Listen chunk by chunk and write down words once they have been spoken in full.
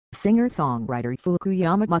Singer-songwriter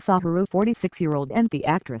Fukuyama Masaharu 46-year-old and the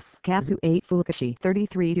actress Kazuo Fukiishi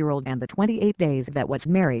 33-year-old and the 28 days that was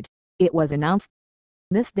married, it was announced.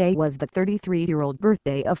 This day was the 33-year-old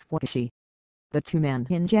birthday of Fukiishi. The two men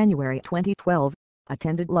in January 2012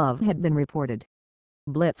 attended Love had been reported.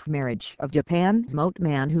 Blitz marriage of Japan's moat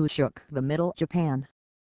man who shook the Middle Japan.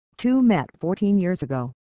 Two met 14 years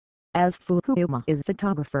ago. As Fukuyama is a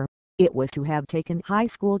photographer, it was to have taken high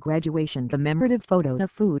school graduation. The commemorative photo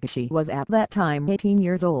of Fukiishi was at that time 18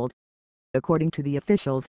 years old. According to the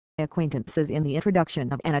officials, acquaintances in the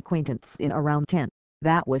introduction of an acquaintance in around 10,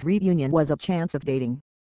 that was reunion was a chance of dating.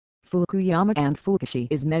 Fukuyama and Fukiishi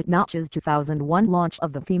is met Notch's 2001 launch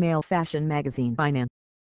of the female fashion magazine Finance.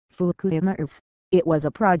 Fukuyama's. It was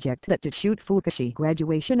a project that to shoot Fukiishi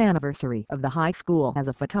graduation anniversary of the high school as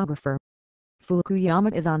a photographer.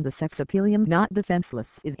 Fukuyama is on the sex appeal not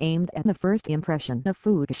defenseless is aimed at the first impression of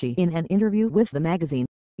Fukiishi in an interview with the magazine.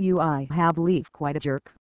 I have leave quite a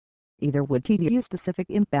jerk. Either would TDU specific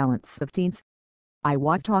imbalance of teens. I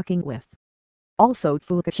was talking with. Also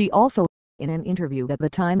Fukiishi also, in an interview at the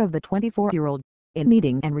time of the 24-year-old, in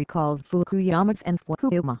meeting and recalls Fukuyama's and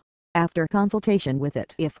Fukuyama. After consultation with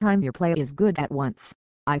it, if time your play is good at once,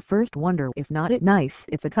 I first wonder if not it nice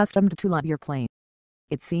if accustomed to let your plane.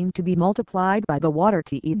 It seemed to be multiplied by the water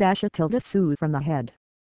T-Sue from the head.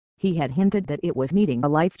 He had hinted that it was meeting a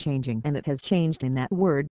life-changing and it has changed in that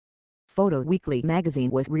word. Photo Weekly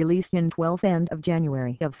magazine was released in 12th end of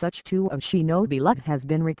January of such two of Shinobi luck has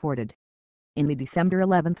been reported. In the December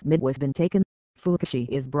 11th mid was been taken, Fukiishi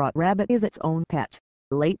is brought rabbit is its own pet.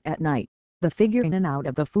 Late at night, the figure in and out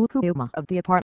of the Fukuyama of the apartment.